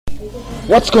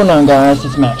What's going on, guys?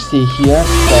 It's Max C here.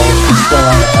 So it's so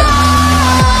long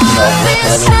I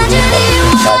haven't,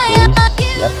 5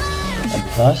 days. Yep. And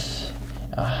plus,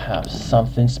 I have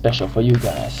something special for you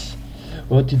guys.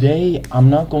 Well, today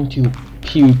I'm not going to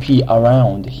PvP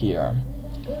around here.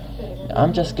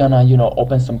 I'm just gonna,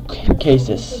 open some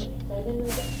cases.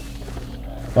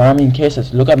 When I mean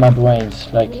cases, look at my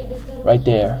brains, like right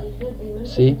there.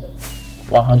 See?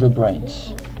 100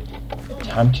 brains.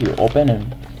 Time to open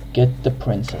and get the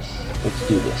princess. Let's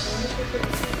do this.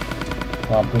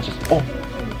 Come on, princess. Oh!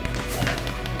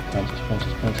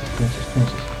 Princess.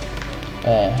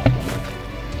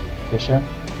 Fisher?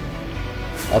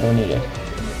 I don't need it.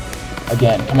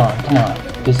 Again, come on.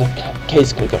 This is a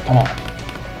case clicker, come on.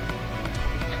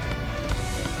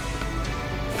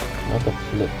 What the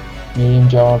flip? Medium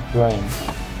jar of brains.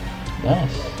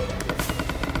 Nice.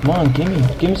 Come on, give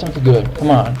me something good. Come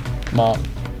on, Mom.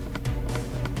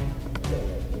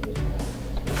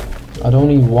 I don't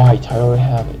need white, I already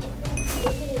have it.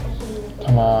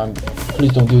 Come on,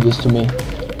 please don't do this to me.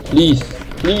 Please.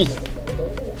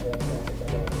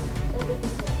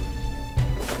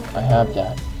 I have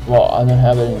that. Well, I don't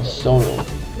have it in solo.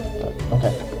 But,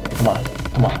 okay,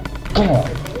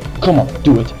 come on,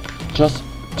 do it. Just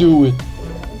do it.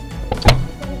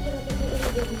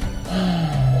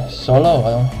 Solo? I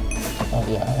don't. Oh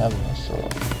yeah, I have no solo.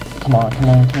 Come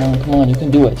on, you can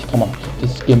do it. Come on,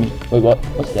 just give me. Wait,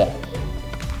 what's that?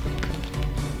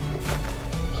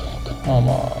 Come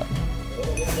on.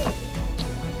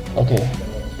 Okay,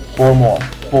 4 more.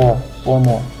 Four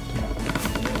more.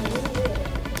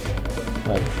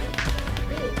 Wait.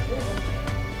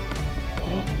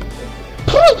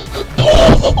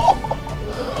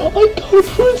 I got a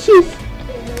princess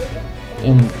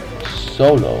in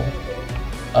solo.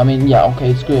 I mean, yeah, okay,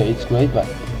 it's great, but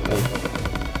wait.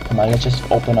 Come on, let's just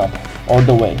open up all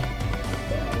the way.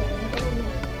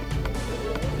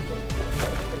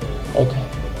 Okay.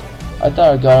 I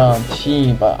thought I got on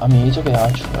team, but I mean, it's okay,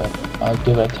 I'll try. I'll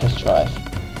give it a test drive.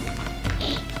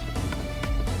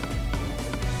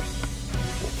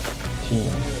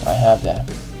 Team, I have that.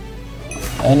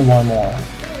 And one more.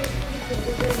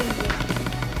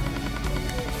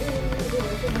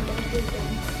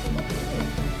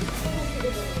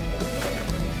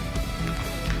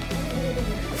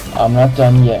 I'm not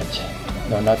done yet.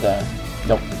 No, not done.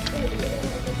 Nope.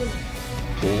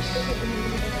 This.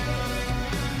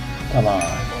 Come on.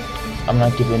 I'm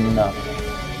not giving up.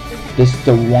 This is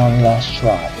the one last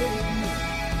try.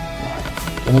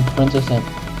 Give me princess and...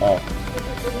 Oh.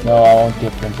 No, I won't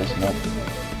get princess. Nope.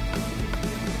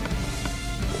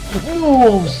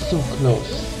 Oh, so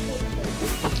close.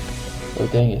 Oh,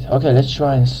 dang it. Okay, let's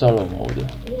try in solo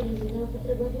mode.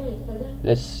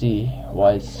 Let's see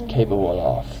what it's capable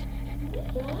of.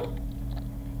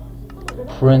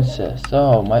 Princess.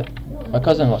 Oh, my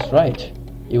cousin was right.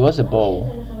 It was a bow.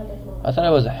 I thought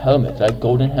it was a helmet, like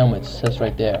golden helmet says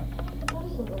right there.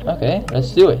 Okay,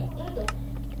 let's do it.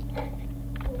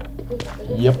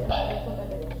 Yep.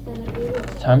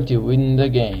 It's time to win the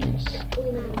games.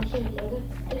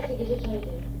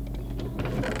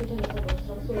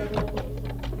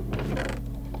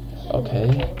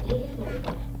 Okay.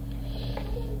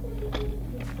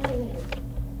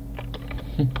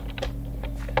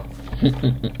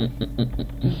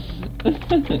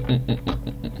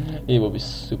 It will be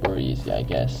super easy, I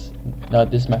guess. Now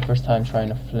this is my first time trying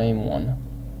to flame one.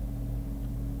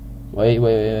 Wait.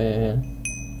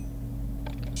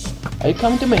 Are you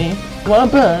coming to me?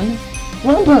 Wanna burn?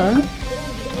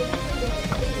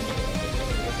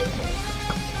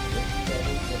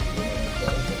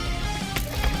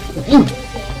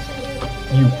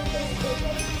 You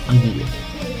idiot.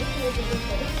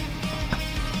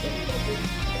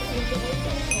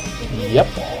 Yep.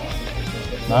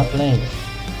 My flames.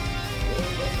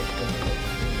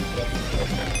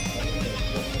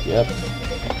 Yep.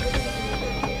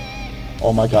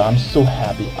 Oh my god, I'm so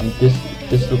happy.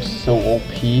 This looks so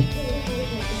OP.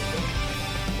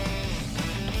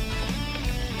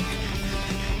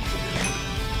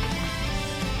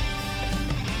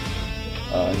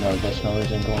 No, there's no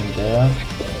reason going there.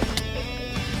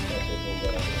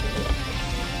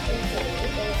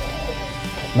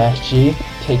 MAX-G,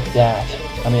 take that.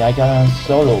 I mean, I got on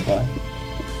solo, but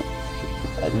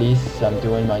at least I'm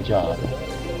doing my job.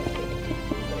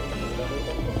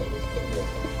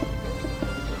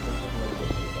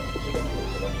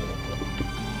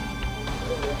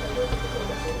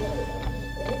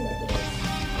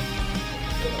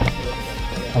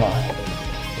 Come on.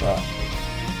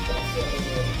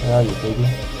 Where are you, baby?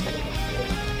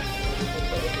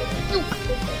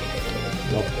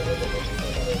 Nope.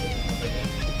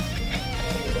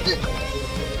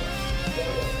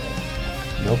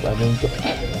 Nope, I didn't go.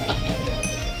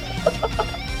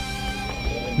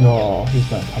 No, he's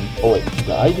gonna come. Oh wait, he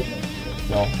died?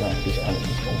 No, he's coming,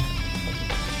 he's coming.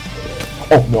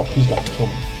 Oh no, he's gonna kill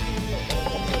me.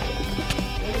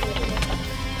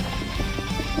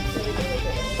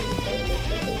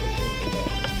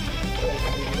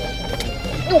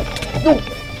 No!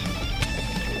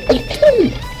 Are you kidding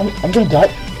me? I'm gonna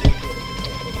die.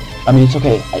 I mean, it's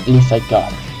okay. At least I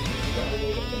got.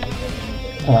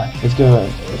 Come on, let's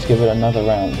give it another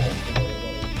round.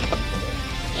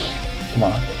 Come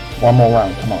on, one more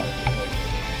round. Come on.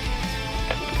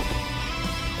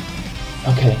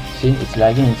 Okay, see, it's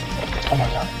lagging. Oh my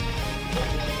god!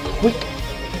 Quick!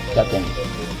 God damn it.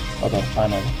 Okay,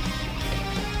 finally.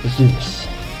 Let's do this.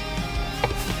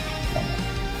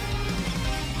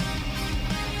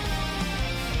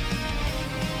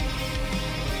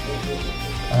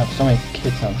 I have so many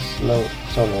kids on solo.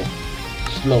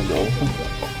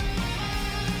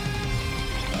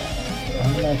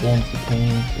 I'm not dancing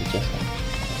queen, just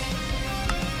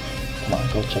come on,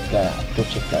 go check that out. Go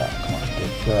check that out. Come on,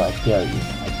 girl, I dare you.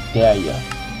 I dare you.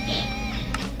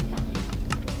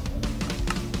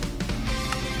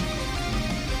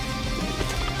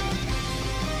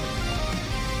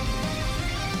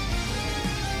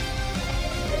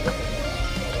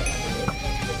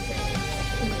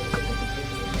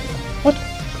 What?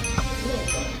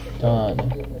 Done.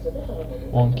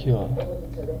 One kill.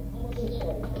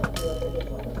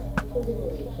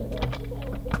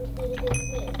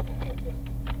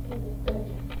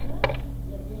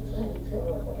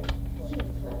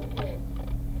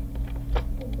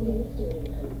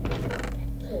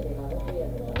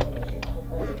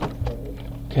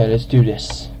 Okay, let's do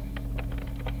this.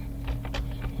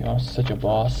 You know, such a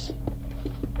boss.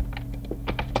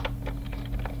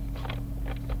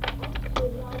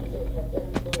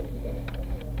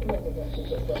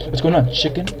 What's going on,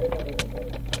 chicken?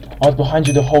 I was behind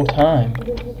you the whole time.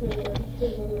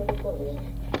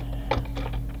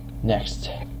 Next.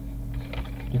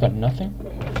 You got nothing?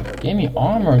 Give me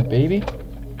armor, baby.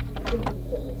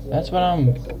 That's what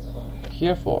I'm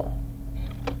here for.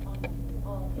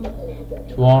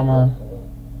 2 armor.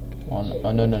 1.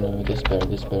 Oh, no. This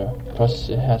better. Plus,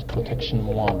 it has protection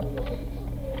 1.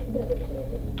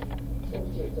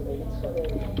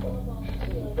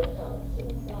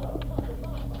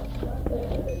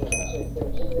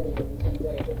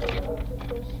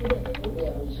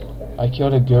 I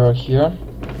killed a girl here.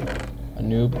 A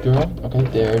noob girl. Okay,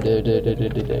 there.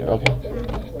 Okay.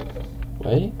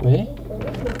 Wait.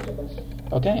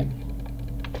 Okay.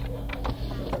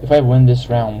 If I win this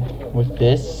round with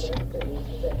this,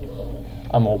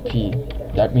 I'm OP.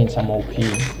 That means I'm OP.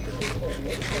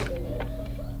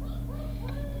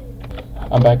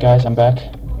 I'm back, guys. I'm back.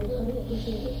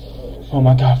 Oh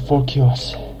my god, 4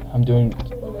 kills. I'm doing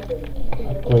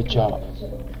a great job.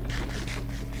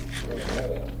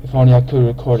 If only I could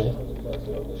record it.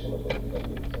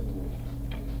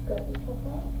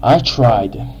 I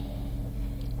tried.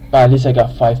 But at least I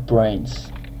got 5 brains.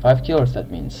 5 kills, that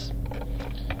means.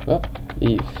 Well,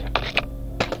 leave.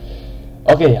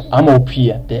 Okay, I'm OP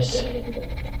at this.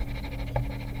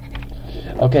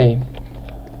 Okay.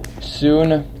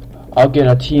 Soon, I'll get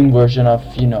a team version of,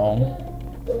 you know,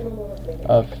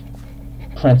 of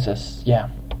Princess. Yeah.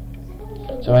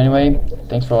 So anyway,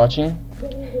 thanks for watching.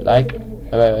 Like,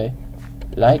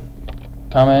 like,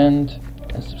 comment,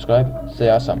 and subscribe. Stay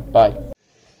awesome. Bye.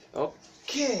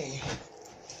 Okay.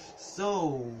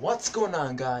 So what's going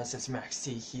on, guys? It's Max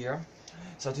T here.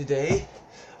 So today,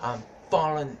 I'm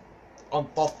finally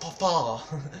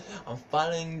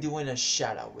doing a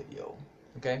shoutout video.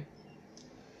 Okay.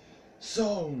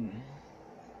 So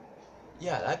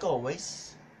yeah, like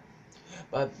always.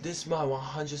 But this is my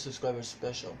 100 subscribers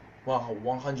special. Wow,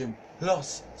 100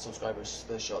 plus subscribers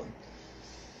special.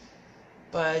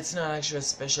 But it's not actually a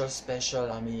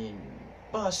special. I mean,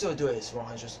 but I'll still do it. It's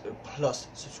 100 plus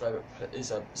subscriber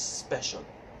is a special.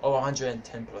 Or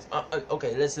 110 plus.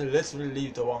 Okay, let's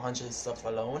leave the 100 stuff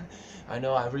alone. I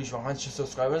know I reached 100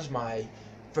 subscribers, my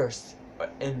first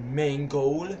and main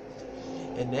goal.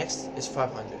 And next is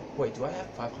 500. Wait, do I have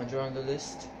 500 on the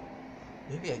list?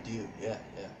 Maybe I do. Yeah.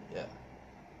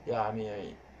 I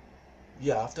mean,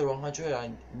 yeah. After 100,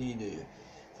 I need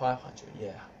 500.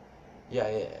 Yeah.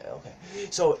 Okay.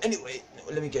 So anyway,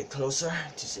 let me get closer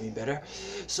to see me better.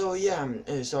 So yeah.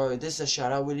 So this is a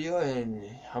shout out video, and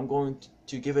I'm going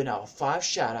to give it out 5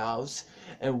 shout outs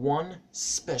and 1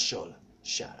 special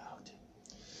shout out.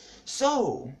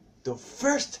 So the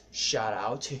first shout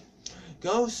out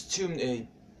goes to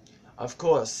of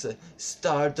course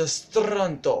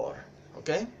StarDustruntor.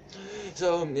 Okay.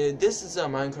 So this is a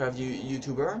Minecraft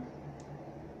YouTuber.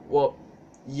 Well,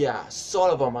 yeah,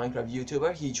 sort of a Minecraft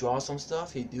YouTuber. He draws some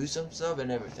stuff, he do some stuff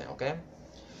and everything, okay?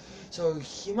 So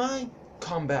he might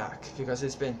come back because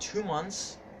it's been 2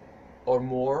 months or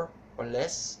more or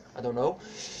less, I don't know,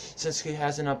 since he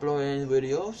hasn't uploaded any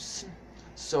videos.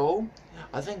 So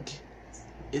I think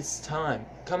it's time.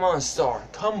 Come on, Star,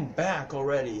 come back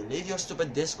already. Leave your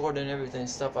stupid Discord and everything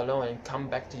stuff alone and come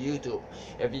back to YouTube.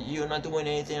 If you're not doing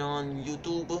anything on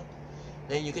YouTube,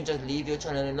 then you can just leave your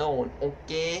channel alone,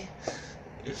 okay?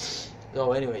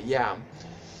 So anyway, yeah.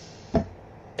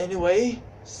 Anyway,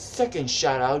 second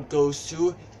shout out goes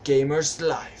to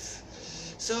GamerzLife.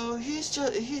 So he's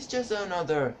just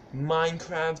another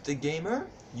Minecraft gamer,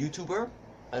 YouTuber.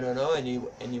 I don't know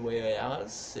anywhere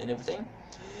else and everything.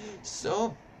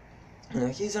 So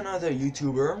he's another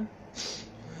YouTuber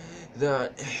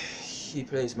that he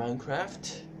plays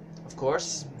Minecraft, of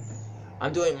course.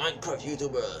 I'm doing Minecraft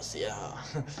YouTubers, yeah.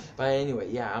 But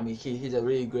anyway, yeah, I mean he's a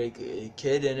really great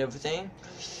kid and everything.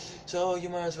 So you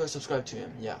might as well subscribe to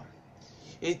him, yeah.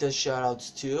 He does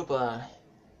shoutouts too, but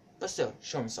still,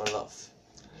 show him some love.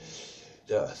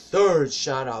 The third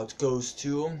shoutout goes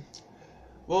to,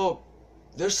 well,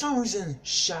 there's some reason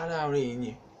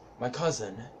shoutouting my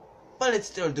cousin, but let's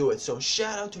still do it. So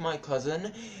shout out to my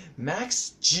cousin,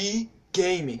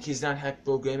 MAX-GGaming. He's not Hack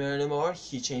Pro Gamer anymore.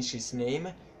 He changed his name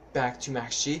back to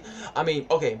MAX-G. I mean,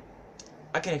 okay,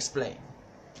 I can explain.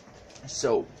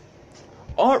 So,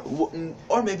 or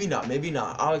maybe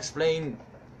not. I'll explain,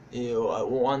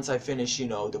 once I finish,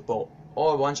 the boat,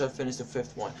 or once I finish the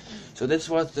 5th one. So this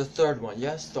was the 3rd one,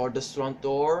 yes,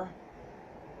 StarDustruntor,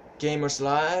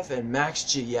 GamerzLife, and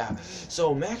MAX-G, yeah.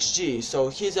 So MAX-G, so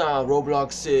he's a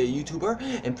Roblox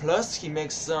YouTuber, and plus he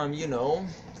makes some, you know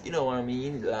what I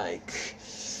mean, like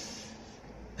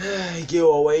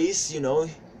giveaways,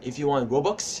 if you want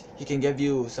Robux, he can give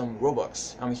you some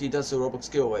Robux. I mean, he does the Robux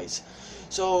giveaways.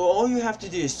 So all you have to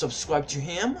do is subscribe to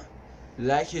him,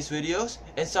 like his videos,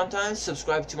 and sometimes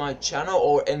subscribe to my channel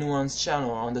or anyone's channel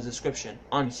on the description,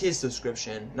 on his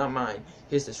description, not mine,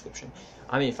 his description.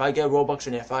 I mean, if I get Robux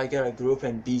and if I get a group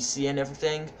and BC and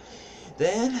everything,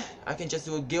 then I can just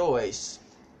do giveaways,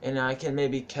 and I can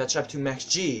maybe catch up to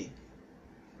MAX-G,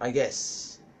 I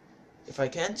guess. If I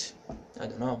can't, I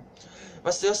don't know.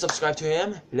 But still, subscribe to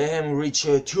him, let him reach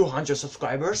 200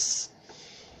 subscribers.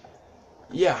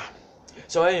 Yeah.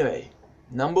 So anyway,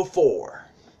 number 4.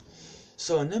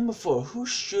 So number 4, who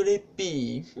should it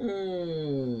be?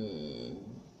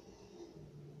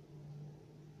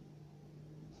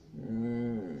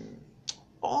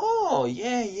 Oh,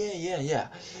 yeah.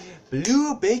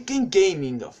 Bluebacon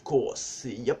Gaming, of course.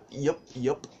 Yup.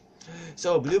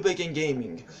 So Bluebacon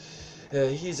Gaming,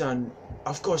 he's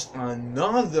of course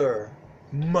another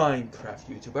Minecraft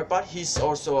YouTuber, but he's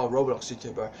also a Roblox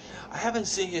YouTuber. I haven't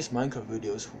seen his Minecraft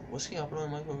videos. Was he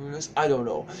uploading Minecraft videos? I don't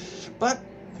know, but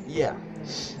yeah.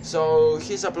 So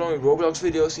he's uploading Roblox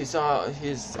videos. He's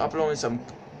uploading some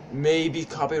maybe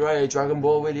copyrighted Dragon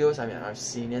Ball videos. I mean, I've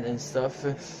seen it and stuff.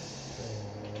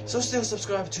 So still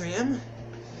subscribe to him.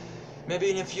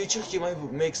 Maybe in the future he might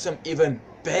make some even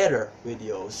better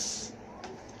videos.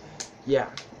 Yeah.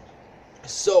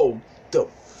 So the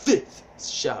 5th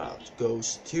shout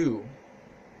goes to,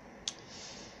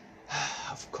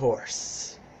 of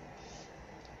course,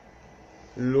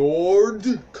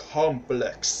 Lord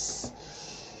Complex.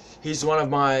 He's one of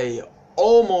my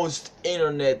almost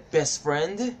internet best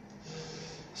friend.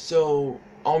 So,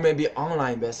 or maybe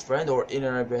online best friend or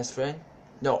internet best friend.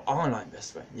 No, online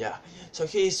best friend, yeah. So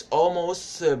he's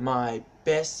almost my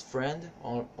best friend,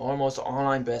 or almost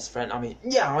online best friend. I mean,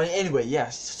 yeah, anyway,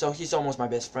 yes. So he's almost my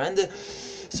best friend.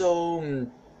 So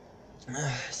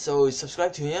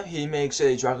subscribe to him. He makes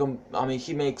he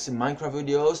makes Minecraft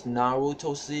videos,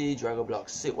 Naruto C, Dragon Block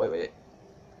C. Wait.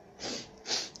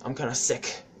 I'm kinda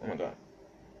sick. Oh my god.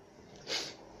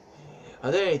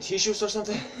 Are there any tissues or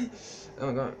something?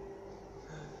 Oh my god.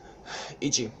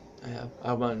 Itchy. I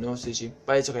have my nose itchy,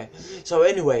 but it's okay. So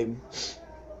anyway.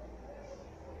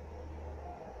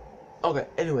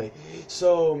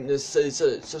 So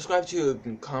subscribe to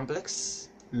Complex,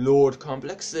 Lord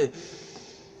Complex,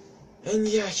 and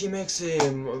yeah, he makes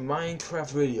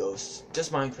Minecraft videos,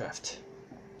 just Minecraft.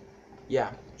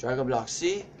 Yeah, Dragon Block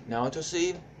C, Naruto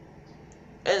C,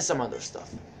 and some other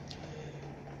stuff.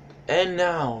 And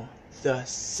now the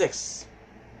 6th.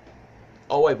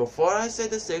 Oh wait, before I say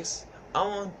the 6th, I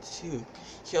want to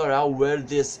hear out where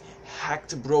this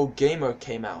Hacked Bro Gamer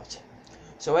came out.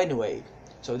 So anyway,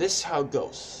 so this is how it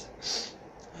goes.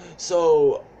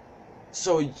 So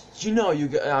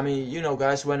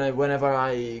guys, whenever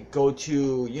I go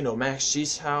to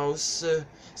MAX-G's house,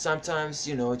 sometimes,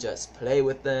 you know, just play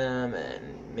with them and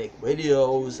make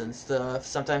videos and stuff.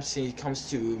 Sometimes he comes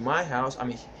to my house. I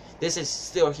mean, this is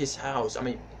still his house. I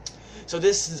mean, so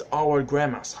this is our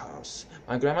grandma's house.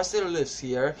 My grandma still lives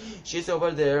here. She's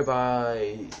over there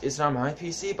by, it's not my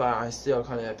PC, but I still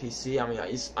call it a PC. I mean,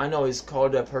 I know it's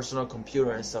called a personal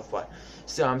computer and stuff, but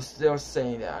still, I'm still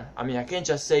saying that. I mean, I can't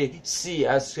just say C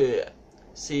as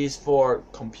C is for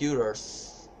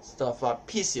computers stuff,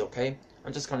 PC, okay?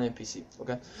 I'm just calling it PC,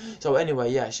 okay? So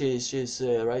anyway, yeah, she's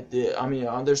right there. I mean,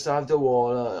 on the side of the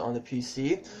wall on the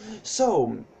PC.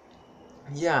 So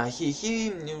yeah,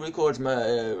 he records my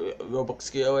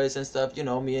Roblox giveaways and stuff, you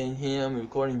know, me and him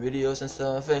recording videos and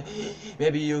stuff. And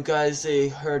maybe you guys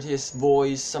heard his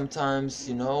voice sometimes,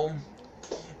 you know,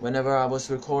 whenever I was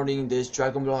recording this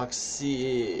Dragon Block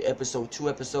C episode 2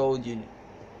 episode,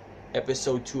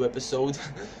 episode 2 episode,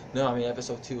 no, I mean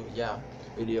episode 2, yeah,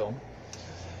 video.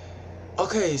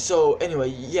 Okay, so anyway,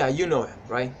 yeah, you know him,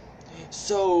 right?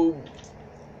 So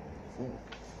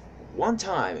one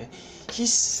time he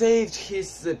saved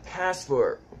his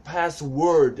password.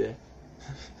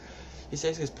 He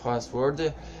saved his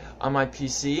password on my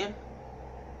PC.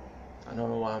 I don't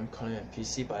know why I'm calling it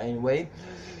PC, but anyway.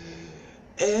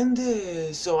 And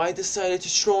so I decided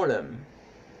to troll him.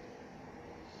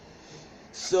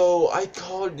 So I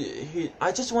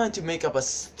just wanted to make up a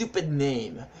stupid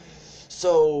name.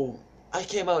 So I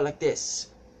came out like this.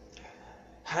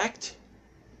 Hacked,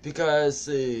 because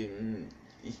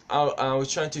I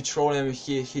was trying to troll him.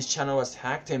 His channel was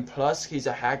hacked, and plus he's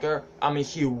a hacker. I mean,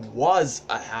 he was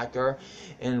a hacker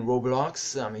in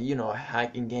Roblox. I mean, you know,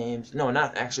 hacking games. No,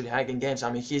 not actually hacking games.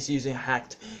 I mean, he's using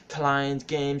hacked client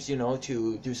games, you know,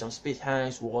 to do some speed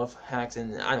hacks, wolf hacks,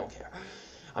 and I don't care.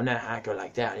 I'm not a hacker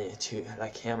like that, to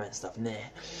like him and stuff. Nah.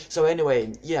 So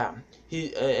anyway, yeah,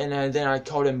 and then I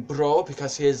called him bro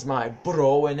because he's my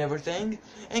bro and everything,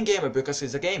 and gamer because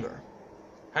he's a gamer.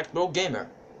 Hack bro gamer.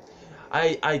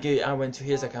 I went to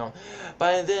his account,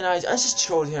 but then I just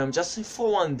trolled him just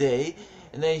for one day,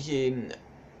 and then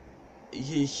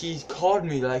he called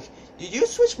me like, did you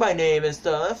switch my name and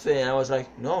stuff? And I was like,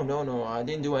 no, I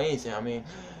didn't do anything. I mean,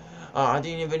 I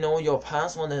didn't even know your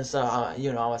password and stuff.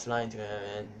 You know, I was lying to him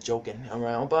and joking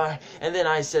around, but and then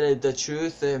I said the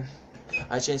truth.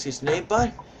 I changed his name,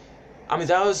 but I mean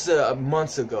that was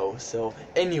months ago. So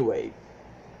anyway,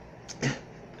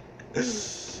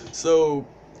 so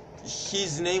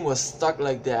his name was stuck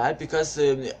like that because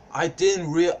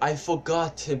I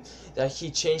forgot that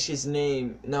he changed his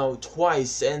name now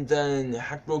twice, and then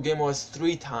Hackbro Game was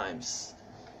 3 times.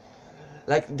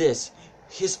 Like this.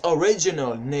 His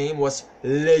original name was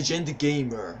Legend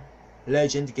Gamer.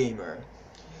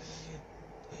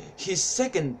 His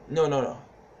second no.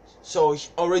 So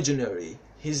originally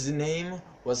his name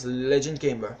was Legend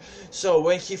Gamer. So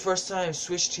when he first time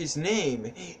switched his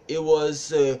name, it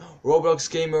was Roblox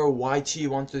Gamer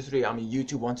YT123. I mean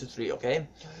YouTube 123. Okay.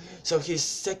 So his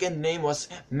second name was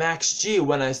MAX-G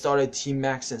when I started Team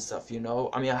Max and stuff. You know.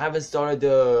 I mean I haven't started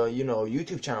the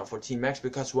YouTube channel for Team Max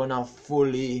because we're not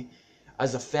fully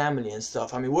as a family and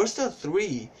stuff. I mean, we're still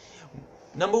 3.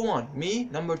 Number 1, me.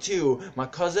 Number 2, my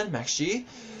cousin, MAX-G.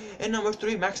 And number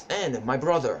 3, Max-N, my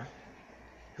brother.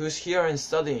 Who's here and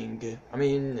studying. I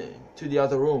mean, to the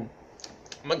other room.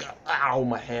 Oh my god, ow,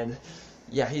 my hand.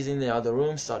 Yeah, he's in the other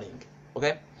room studying.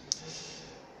 Okay?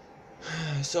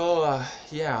 So,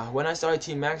 yeah, when I started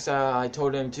Team Max, I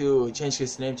told him to change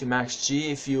his name to MAX-G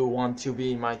if you want to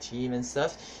be in my team and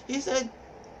stuff. He said,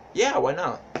 yeah, why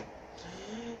not?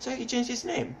 So he changed his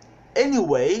name.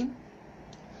 Anyway,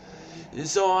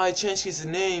 so I changed his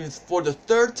name for the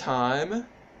 3rd time.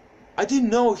 I didn't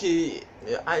know he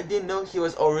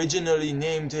was originally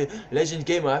named Legend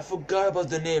Gamer. I forgot about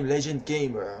the name Legend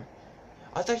Gamer.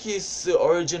 I thought his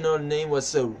original name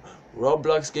was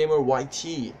Roblox Gamer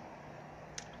YT.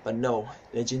 But no,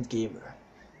 Legend Gamer.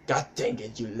 God dang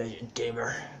it, you Legend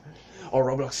Gamer. Or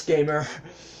Roblox Gamer.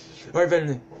 Or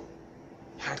even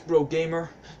Hackbro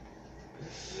Gamer.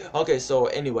 Okay, so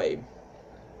anyway,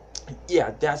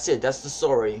 yeah, that's it. That's the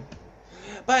story.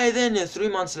 But then 3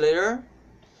 months later,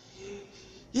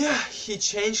 yeah, he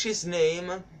changed his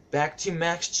name back to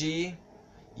MAX-G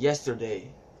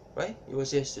yesterday, right? It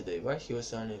was yesterday, right? He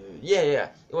was on. Yeah,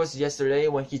 it was yesterday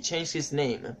when he changed his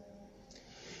name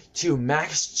to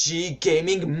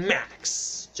MAX-GGaming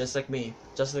MAX, just like me,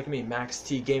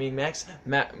 MAX-TGaming MAX.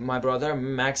 My brother,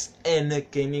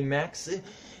 MAX-NGaming MAX.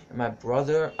 My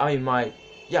brother, I mean my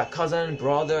cousin,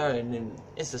 brother, and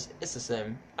it's the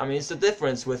same. I mean it's the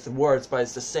difference with words, but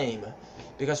it's the same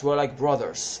because we're like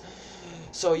brothers.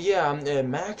 So yeah,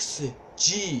 MAX-GGaming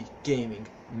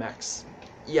MAX.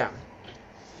 Yeah.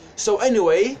 So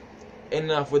anyway,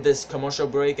 enough with this commercial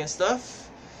break and stuff.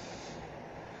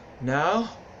 Now,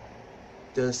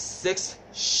 the 6th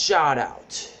shout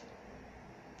out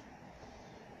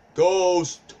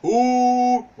goes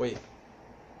to wait,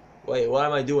 what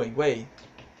am I doing?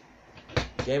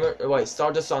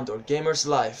 StarDustruntor,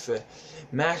 GamerzLife,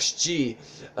 MAX-G,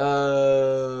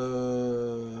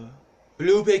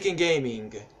 Bluebacon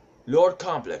Gaming, Lord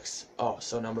Complex. Oh,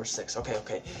 so number 6.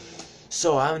 Okay.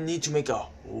 So I need to make a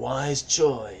wise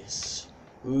choice.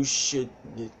 Who should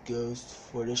it go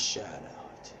for the shout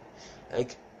out?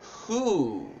 Like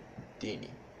who, Dini?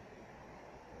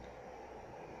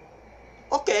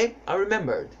 Okay, I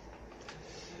remembered.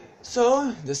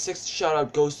 So the 6th shout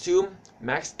out goes to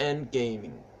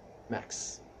MAX-NGaming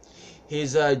MAX.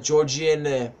 He's a Georgian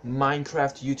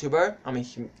Minecraft YouTuber. I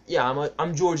mean,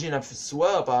 I'm Georgian as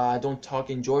well, but I don't talk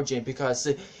in Georgian because,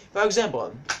 for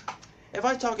example, if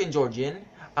I talk in Georgian,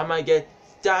 I might get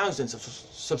thousands of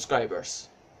subscribers.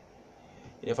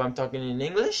 If I'm talking in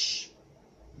English,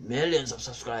 millions of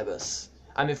subscribers.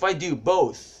 I mean, if I do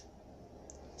both,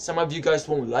 some of you guys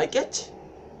won't like it,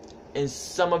 and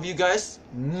some of you guys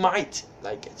might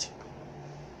like it.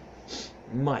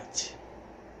 Might.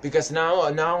 Because now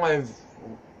I've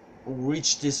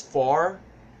reached this far.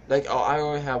 Like, I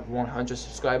only have 100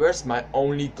 subscribers. My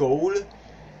only goal,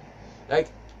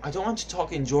 like, I don't want to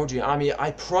talk in Georgian. I mean,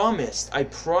 I promised.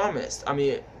 I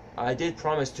mean, I did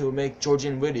promise to make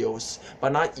Georgian videos,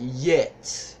 but not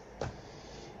yet.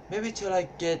 Maybe till I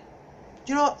get,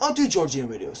 I'll do Georgian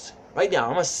videos. Right now,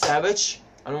 I'm a savage.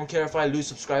 I don't care if I lose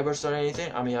subscribers or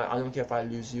anything. I mean, I don't care if I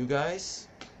lose you guys.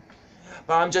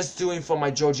 But I'm just doing for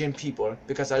my Georgian people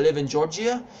because I live in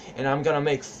Georgia, and I'm gonna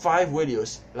make 5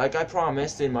 videos. Like I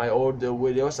promised in my old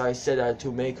videos, I said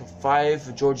to make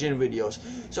 5 Georgian videos.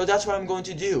 So that's what I'm going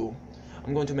to do.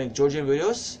 I'm going to make Georgian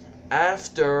videos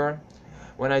after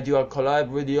when I do a collab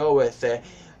video with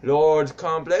Lord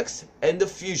Complex and the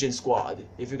Fusion Squad.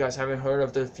 If you guys haven't heard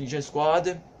of the Fusion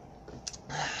Squad,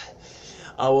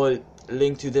 I will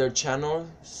link to their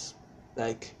channels,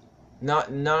 like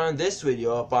not on this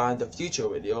video, but on the future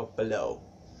video below.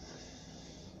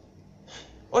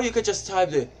 Or you could just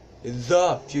type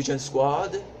the Fusion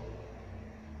Squad,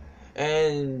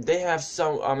 and they have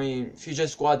some. I mean, Fusion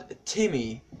Squad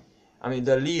Timmy, I mean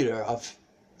the leader of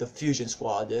the Fusion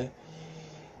Squad,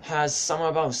 has some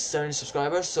about 7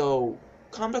 subscribers. So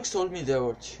Complex told me there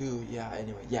were 2.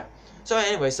 So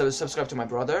anyway, so subscribe to my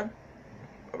brother's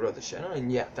channel,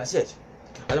 and yeah, that's it.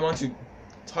 I don't want to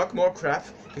talk more crap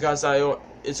because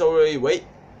it's already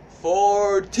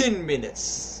 14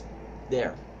 minutes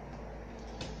there.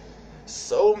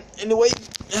 So anyway,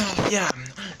 yeah,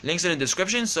 links in the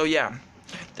description. So yeah,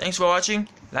 thanks for watching.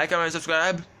 Like, comment,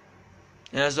 subscribe,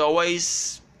 and as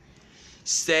always,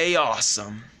 stay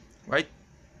awesome. Right?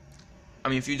 I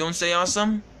mean, if you don't stay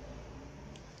awesome,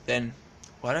 then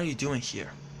what are you doing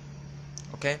here?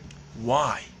 Okay?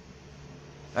 Why?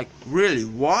 Like, really,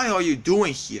 why are you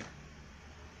doing here?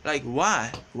 Like,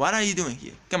 why? What are you doing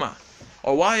here? Come on.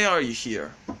 Or why are you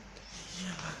here?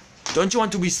 Don't you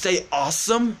want to stay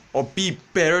awesome? Or be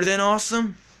better than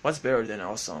awesome? What's better than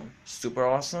awesome? Super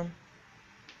awesome?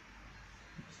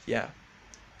 Yeah.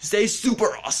 Stay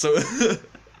super awesome.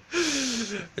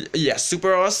 Yeah,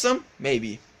 super awesome?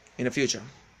 Maybe. In the future.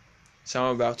 So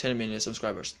I'm about 10 million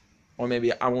subscribers. Or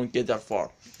maybe I won't get that far.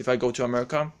 If I go to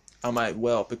America, I might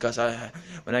well, because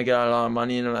when I get a lot of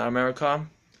money in America,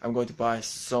 I'm going to buy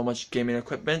so much gaming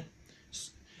equipment.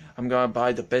 I'm gonna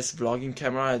buy the best vlogging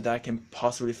camera that I can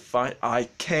possibly find.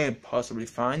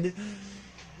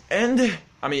 And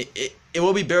I mean, it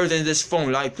will be better than this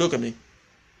phone. Like, look at me.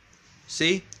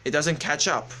 See, it doesn't catch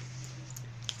up.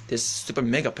 This stupid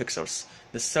megapixels.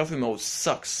 The selfie mode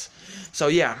sucks. So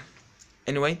yeah.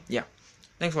 Anyway, yeah.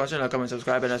 Thanks for watching. Like, comment,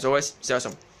 subscribe, and as always, stay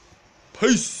awesome.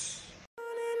 Peace.